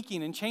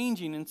tweaking and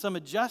changing and some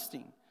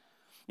adjusting.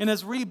 And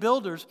as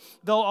rebuilders,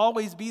 there'll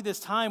always be this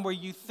time where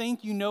you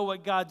think you know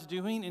what God's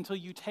doing until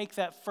you take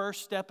that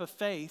first step of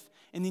faith,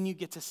 and then you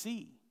get to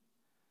see.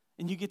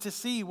 And you get to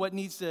see what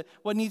needs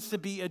to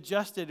be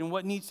adjusted and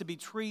what needs to be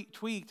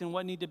tweaked and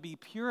what needs to be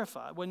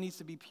purified.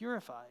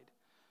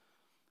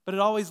 But it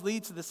always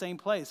leads to the same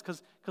place,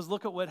 because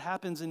look at what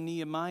happens in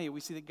Nehemiah.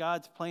 We see that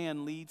God's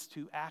plan leads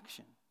to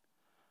action.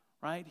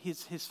 Right?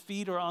 His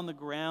feet are on the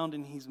ground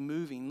and he's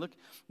moving.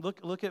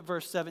 Look at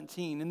verse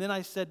 17. And then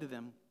I said to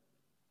them,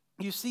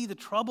 you see the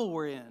trouble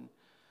we're in,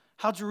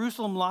 how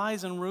Jerusalem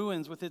lies in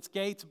ruins with its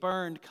gates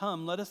burned.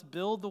 Come, let us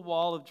build the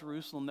wall of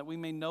Jerusalem that we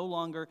may no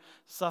longer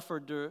suffer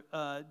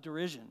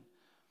derision,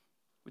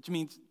 which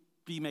means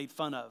be made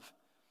fun of.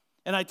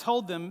 And I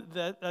told them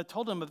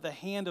of the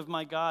hand of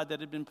my God that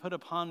had been put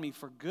upon me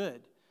for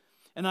good.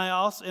 And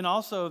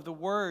also of the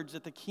words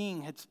that the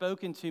king had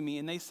spoken to me.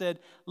 And they said,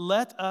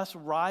 let us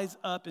rise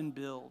up and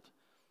build.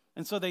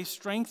 And so they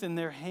strengthened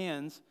their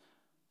hands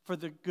for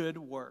the good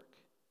work.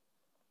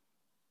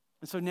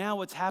 And so now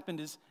what's happened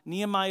is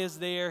Nehemiah is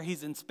there.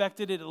 He's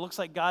inspected it. It looks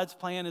like God's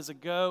plan is a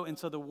go. And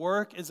so the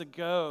work is a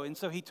go. And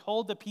so he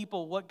told the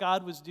people what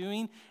God was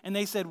doing. And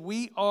they said,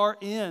 we are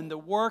in. The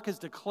work is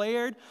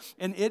declared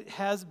and it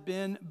has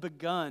been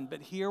begun.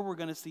 But here we're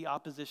going to see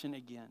opposition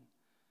again.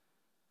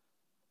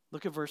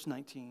 Look at verse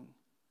 19.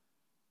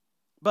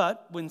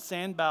 But when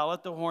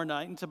Sanballat the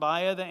Horonite and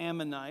Tobiah the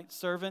Ammonite,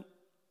 servant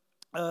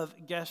of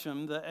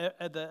Geshem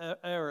the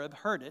Arab,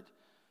 heard it,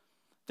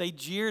 they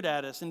jeered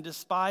at us and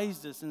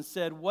despised us and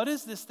said, what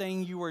is this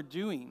thing you are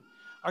doing?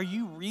 Are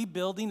you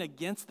rebuilding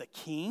against the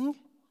king?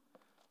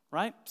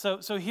 Right?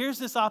 So here's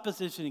this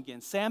opposition again,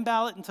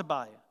 Sanballat and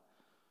Tobiah.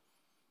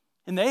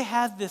 And they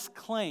had this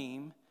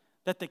claim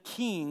that the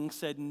king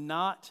said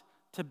not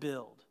to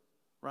build.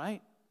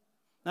 Right?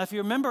 Now, if you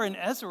remember in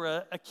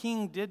Ezra, a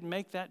king did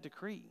make that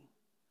decree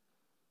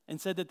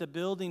and said that the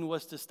building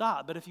was to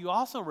stop. But if you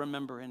also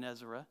remember in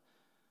Ezra,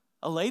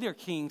 a later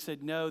king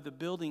said, no, the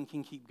building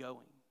can keep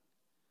going.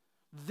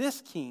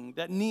 This king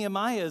that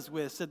Nehemiah is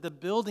with said the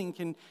building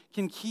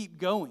can keep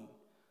going.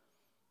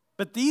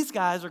 But these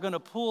guys are going to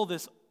pull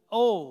this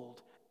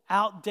old,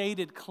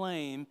 outdated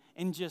claim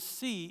and just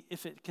see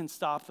if it can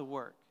stop the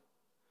work.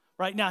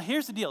 Right? Now,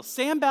 here's the deal.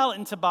 Sanballat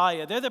and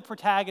Tobiah, they're the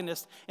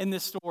protagonists in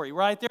this story,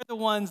 right? They're the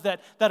ones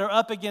that are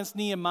up against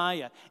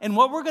Nehemiah. And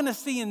what we're going to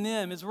see in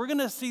them is we're going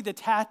to see the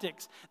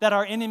tactics that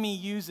our enemy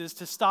uses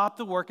to stop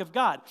the work of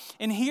God.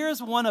 And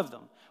here's one of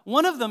them.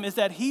 One of them is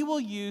that he will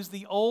use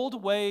the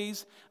old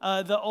ways,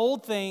 the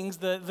old things,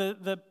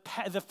 the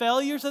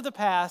failures of the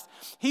past.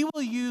 He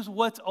will use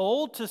what's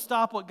old to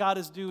stop what God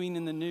is doing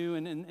in the new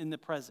and in the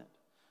present.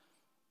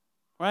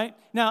 Right?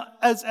 Now,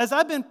 as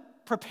I've been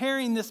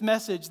preparing this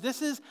message,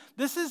 this is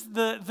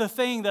the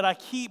thing that I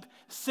keep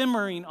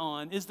simmering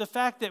on, is the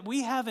fact that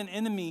we have an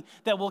enemy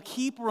that will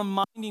keep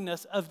reminding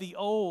us of the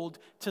old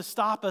to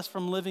stop us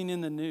from living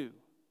in the new.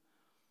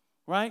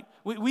 Right?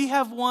 We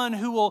have one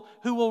who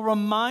will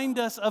remind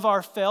us of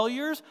our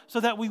failures so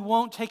that we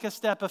won't take a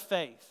step of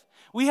faith.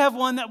 We have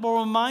one that will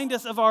remind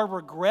us of our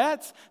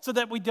regrets so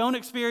that we don't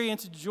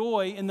experience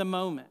joy in the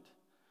moment.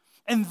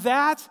 And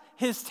that's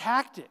his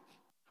tactic,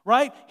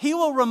 right? He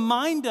will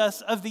remind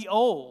us of the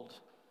old.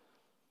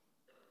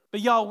 But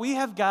y'all, we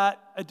have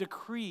got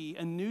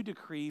a new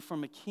decree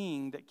from a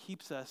king that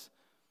keeps us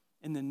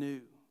in the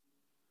new,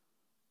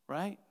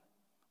 right?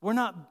 We're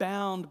not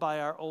bound by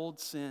our old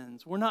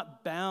sins. We're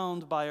not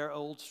bound by our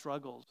old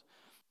struggles.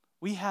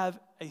 We have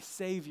a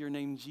Savior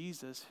named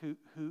Jesus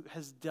who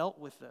has dealt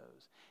with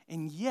those.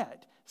 And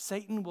yet,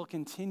 Satan will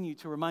continue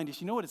to remind us.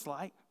 You know what it's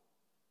like?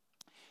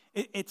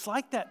 It's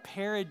like that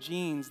pair of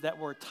jeans that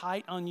were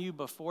tight on you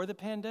before the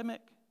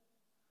pandemic,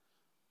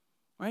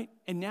 right?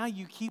 And now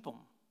you keep them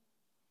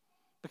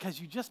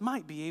because you just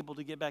might be able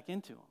to get back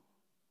into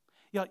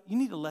them. You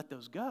need to let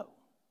those go,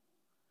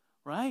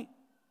 right?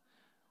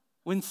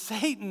 When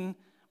Satan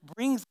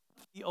brings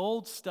up the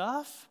old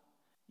stuff,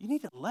 you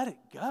need to let it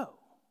go.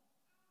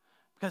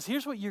 Because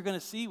here's what you're going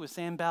to see with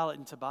Sanballat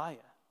and Tobiah.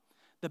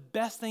 The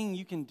best thing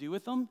you can do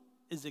with them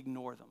is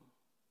ignore them.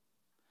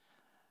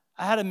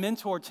 I had a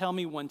mentor tell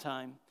me one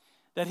time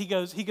that he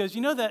goes,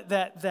 you know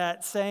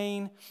that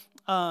saying,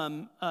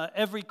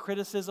 every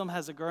criticism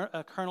has a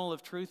kernel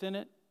of truth in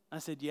it? I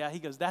said, yeah. He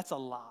goes, that's a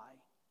lie.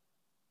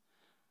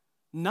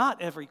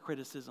 Not every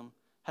criticism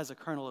has a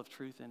kernel of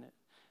truth in it.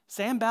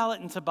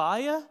 Sanballat and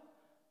Tobiah,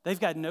 they've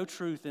got no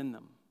truth in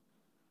them.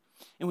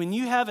 And when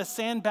you have a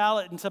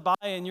Sanballat and Tobiah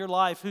in your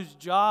life whose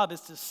job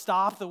is to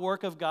stop the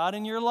work of God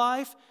in your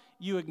life,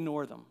 you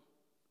ignore them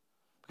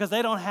because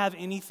they don't have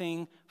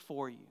anything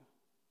for you.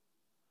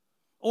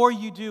 Or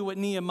you do what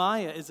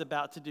Nehemiah is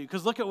about to do,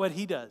 because look at what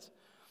he does.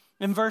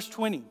 In verse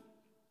 20,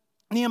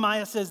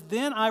 Nehemiah says,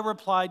 "Then I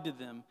replied to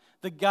them,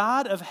 the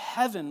God of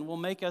heaven will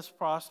make us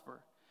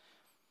prosper.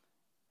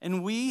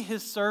 And we,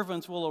 his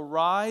servants, will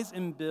arise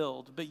and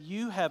build, but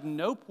you have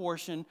no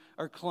portion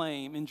or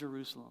claim in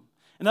Jerusalem."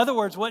 In other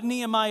words, what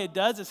Nehemiah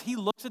does is he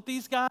looks at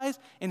these guys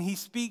and he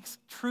speaks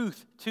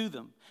truth to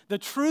them. The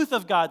truth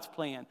of God's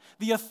plan,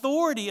 the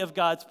authority of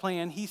God's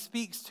plan, he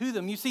speaks to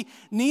them. You see,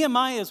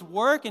 Nehemiah's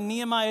work and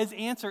Nehemiah's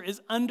answer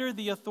is under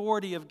the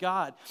authority of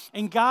God.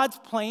 And God's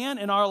plan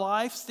in our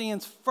life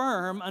stands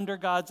firm under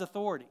God's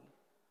authority.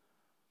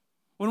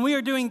 When we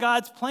are doing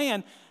God's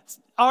plan,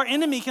 our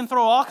enemy can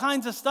throw all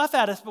kinds of stuff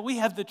at us, but we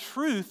have the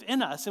truth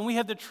in us, and we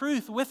have the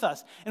truth with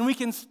us, and we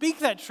can speak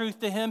that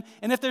truth to him,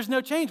 and if there's no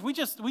change, we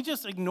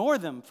just ignore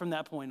them from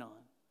that point on,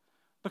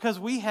 because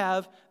we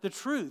have the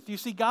truth. You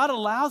see, God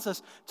allows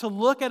us to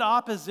look at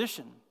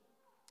opposition,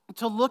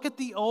 to look at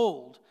the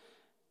old,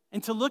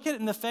 and to look it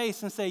in the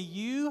face and say,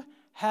 you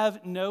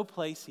have no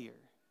place here.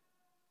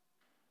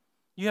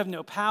 You have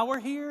no power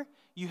here.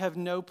 You have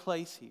no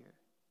place here.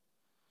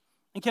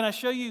 And can I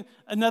show you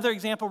another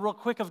example real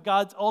quick of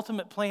God's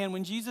ultimate plan?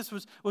 When Jesus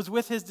was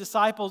with his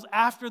disciples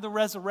after the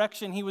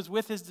resurrection, he was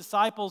with his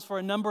disciples for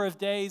a number of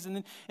days.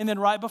 And then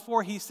right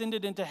before he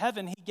ascended into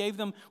heaven, he gave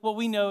them what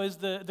we know as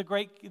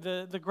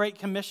the Great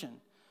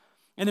Commission.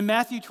 And in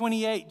Matthew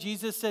 28,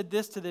 Jesus said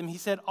this to them. He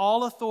said,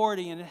 "All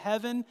authority in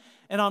heaven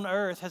and on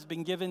earth has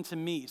been given to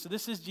me." So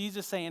this is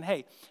Jesus saying,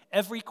 hey,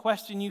 every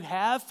question you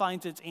have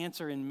finds its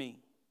answer in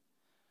me.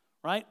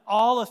 Right?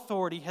 All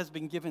authority has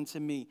been given to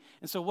me.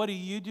 And so what do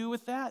you do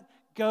with that?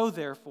 Go,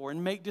 therefore,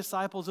 and make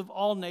disciples of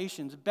all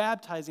nations,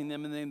 baptizing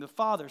them in the name of the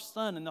Father,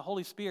 Son, and the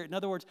Holy Spirit. In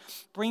other words,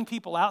 bring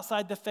people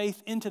outside the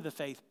faith into the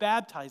faith,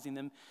 baptizing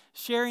them,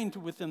 sharing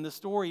with them the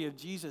story of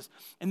Jesus,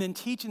 and then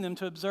teaching them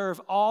to observe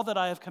all that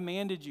I have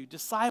commanded you.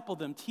 Disciple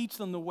them, teach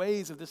them the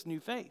ways of this new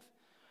faith.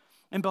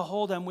 And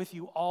behold, I'm with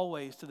you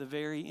always to the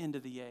very end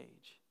of the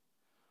age.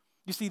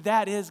 You see,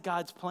 that is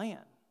God's plan.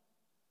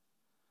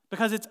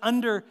 Because it's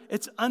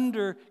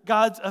under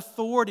God's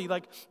authority,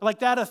 like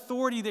that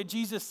authority that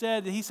Jesus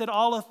said, that he said,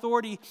 all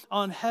authority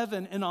on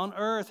heaven and on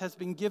earth has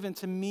been given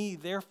to me,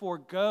 therefore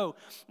go.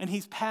 And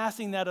he's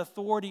passing that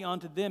authority on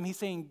to them. He's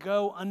saying,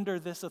 go under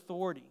this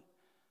authority.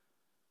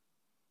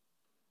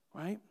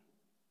 Right?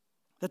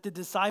 That the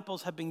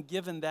disciples have been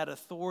given that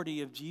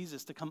authority of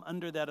Jesus to come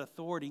under that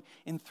authority.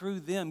 And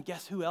through them,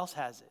 guess who else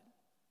has it?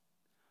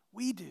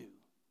 We do.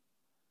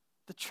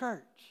 The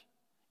church.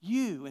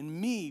 You and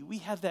me, we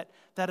have that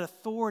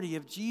authority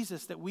of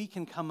Jesus that we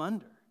can come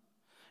under.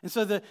 And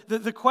so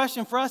the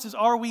question for us is,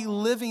 are we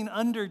living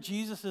under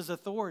Jesus'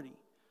 authority?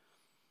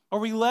 Are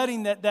we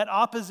letting that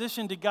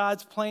opposition to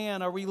God's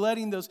plan, are we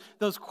letting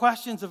those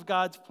questions of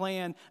God's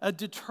plan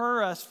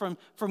deter us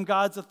from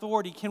God's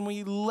authority? Can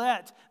we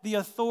let the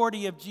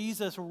authority of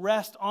Jesus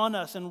rest on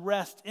us and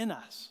rest in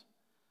us?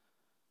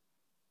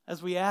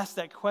 As we ask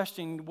that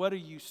question, what are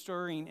you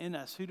stirring in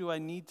us? Who do I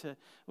need to,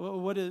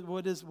 what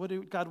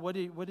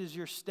is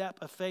your step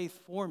of faith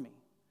for me?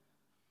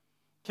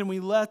 Can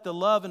we let the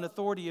love and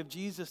authority of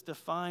Jesus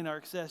define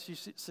our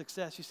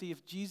success? You see,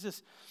 if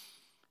Jesus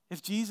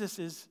If Jesus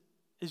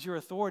is your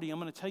authority, I'm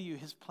going to tell you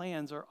his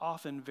plans are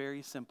often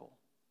very simple.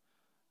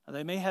 Now,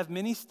 they may have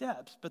many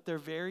steps, but they're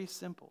very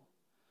simple.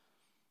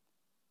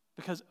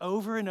 Because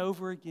over and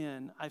over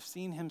again, I've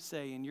seen him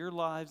say in your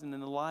lives and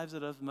in the lives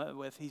that I've met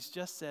with, he's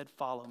just said,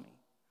 follow me.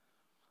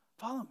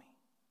 Follow me.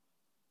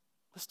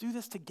 Let's do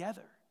this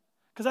together.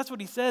 Because that's what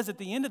he says at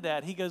the end of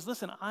that. He goes,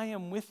 listen, I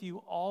am with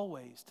you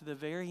always to the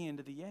very end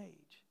of the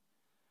age.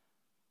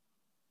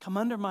 Come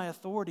under my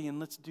authority and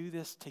let's do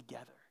this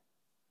together.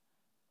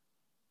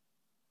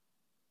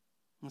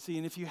 And see,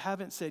 and if you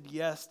haven't said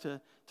yes to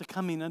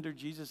coming under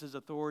Jesus'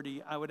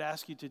 authority, I would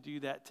ask you to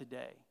do that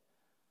today.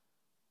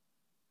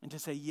 And to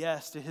say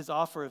yes to his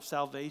offer of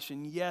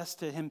salvation, yes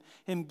to him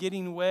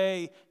getting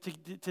away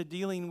to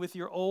dealing with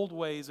your old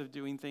ways of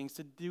doing things,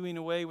 to doing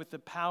away with the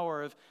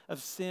power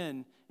of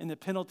sin and the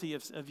penalty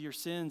of your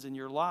sins in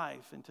your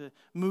life, and to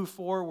move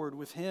forward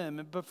with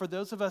him. But for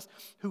those of us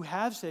who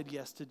have said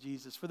yes to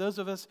Jesus, for those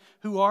of us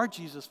who are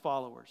Jesus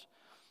followers,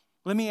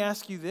 let me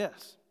ask you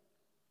this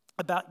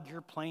about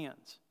your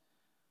plans.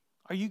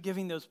 Are you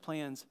giving those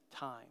plans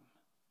time?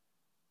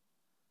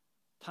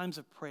 Times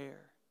of prayer?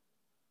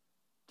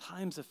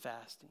 Times of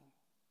fasting?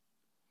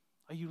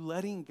 Are you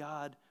letting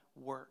God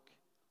work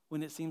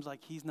when it seems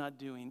like he's not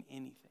doing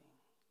anything?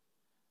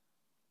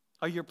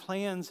 Are your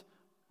plans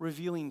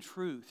revealing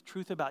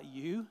truth about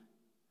you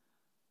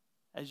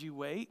as you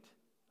wait?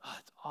 Oh,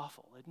 it's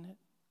awful, isn't it?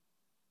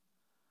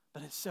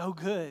 But it's so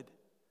good.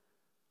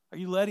 Are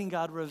you letting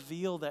God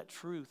reveal that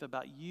truth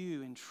about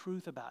you and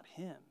truth about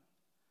him?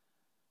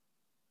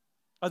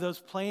 Are those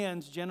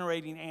plans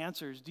generating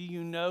answers? Do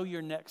you know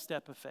your next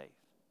step of faith?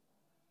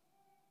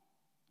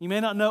 You may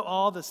not know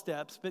all the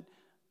steps, but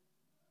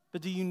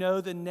do you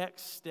know the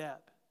next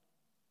step?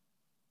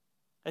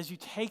 As you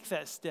take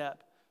that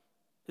step,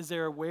 is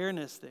there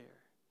awareness there?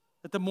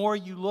 That the more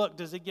you look,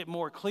 does it get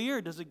more clear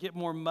or does it get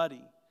more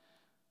muddy?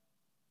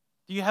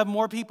 Do you have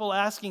more people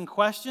asking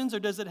questions or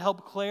does it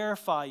help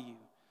clarify you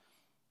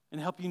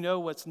and help you know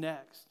what's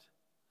next?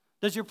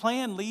 Does your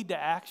plan lead to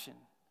action?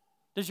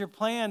 Does your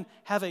plan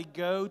have a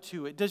go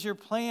to it? Does your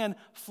plan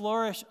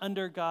flourish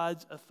under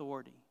God's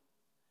authority?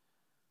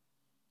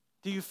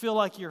 Do you feel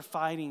like you're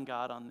fighting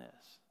God on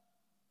this?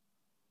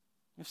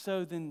 If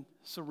so, then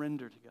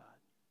surrender to God.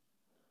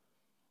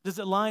 Does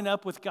it line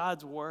up with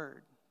God's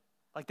word?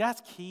 Like,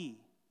 that's key,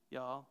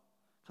 y'all.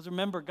 Because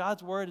remember,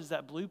 God's word is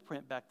that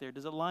blueprint back there.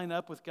 Does it line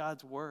up with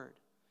God's word?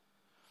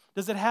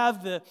 Does it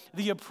have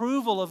the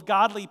approval of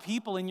godly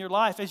people in your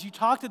life? As you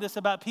talk to this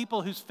about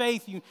people whose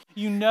faith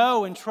you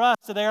know and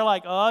trust, so they're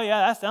like, oh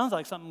yeah, that sounds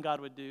like something God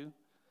would do.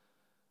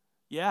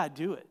 Yeah,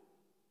 do it.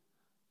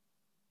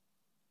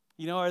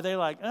 You know, are they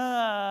like,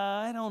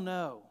 I don't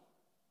know?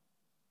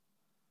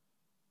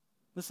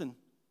 Listen,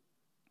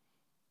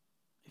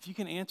 if you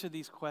can answer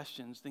these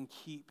questions, then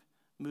keep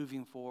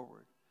moving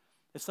forward.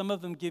 If some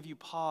of them give you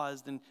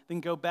pause, then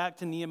go back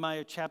to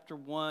Nehemiah chapter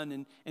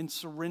 1 and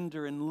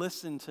surrender and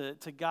listen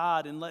to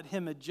God and let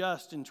him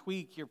adjust and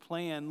tweak your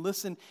plan.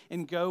 Listen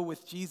and go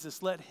with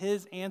Jesus. Let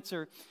his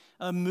answer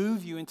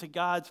move you into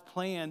God's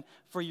plan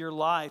for your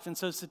life. And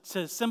so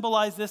to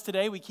symbolize this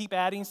today, we keep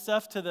adding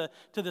stuff to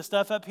the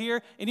stuff up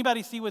here.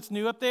 Anybody see what's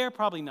new up there?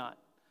 Probably not.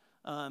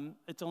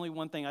 It's only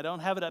one thing. I don't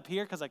have it up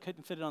here because I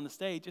couldn't fit it on the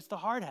stage. It's the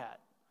hard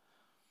hat.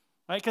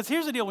 Right? Because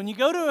here's the deal. When you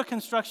go to a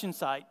construction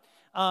site,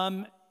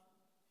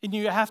 and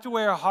you have to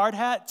wear a hard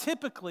hat,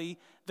 typically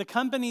the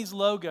company's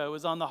logo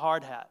is on the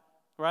hard hat,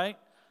 right?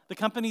 The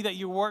company that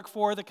you work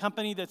for, the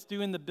company that's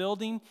doing the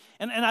building.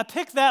 And I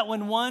picked that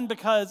one,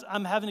 because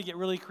I'm having to get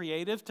really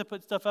creative to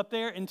put stuff up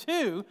there. And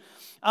two,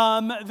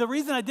 the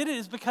reason I did it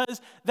is because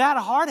that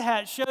hard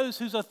hat shows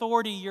whose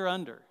authority you're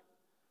under,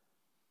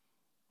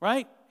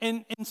 right?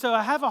 And so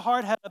I have a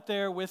hard hat up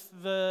there with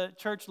the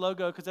church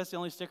logo because that's the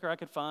only sticker I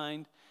could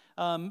find.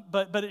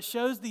 But it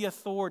shows the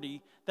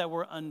authority that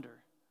we're under.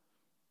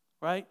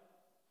 Right?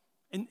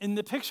 And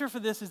the picture for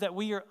this is that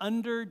we are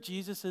under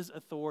Jesus'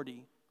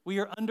 authority. We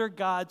are under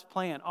God's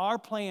plan. Our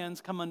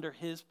plans come under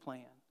his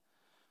plan.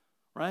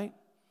 Right?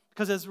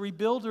 Because as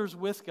rebuilders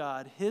with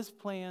God, his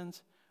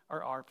plans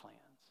are our plans.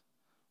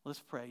 Let's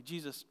pray.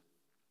 Jesus,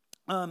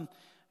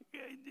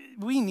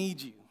 we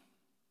need you.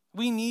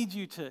 We need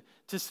you to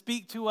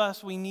speak to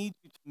us. We need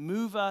you to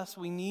move us.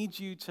 We need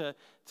you to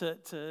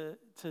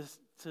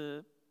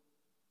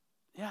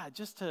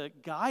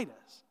guide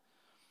us.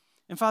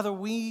 And Father,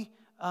 we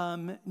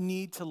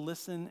need to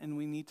listen and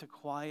we need to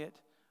quiet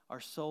our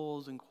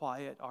souls and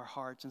quiet our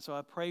hearts. And so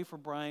I pray for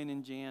Brian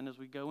and Jan as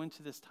we go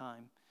into this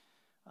time,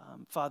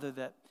 Father,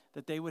 that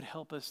they would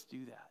help us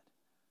do that.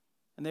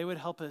 And they would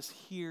help us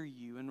hear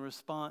you in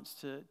response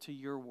to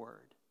your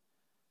word.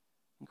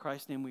 In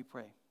Christ's name we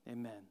pray.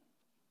 Amen.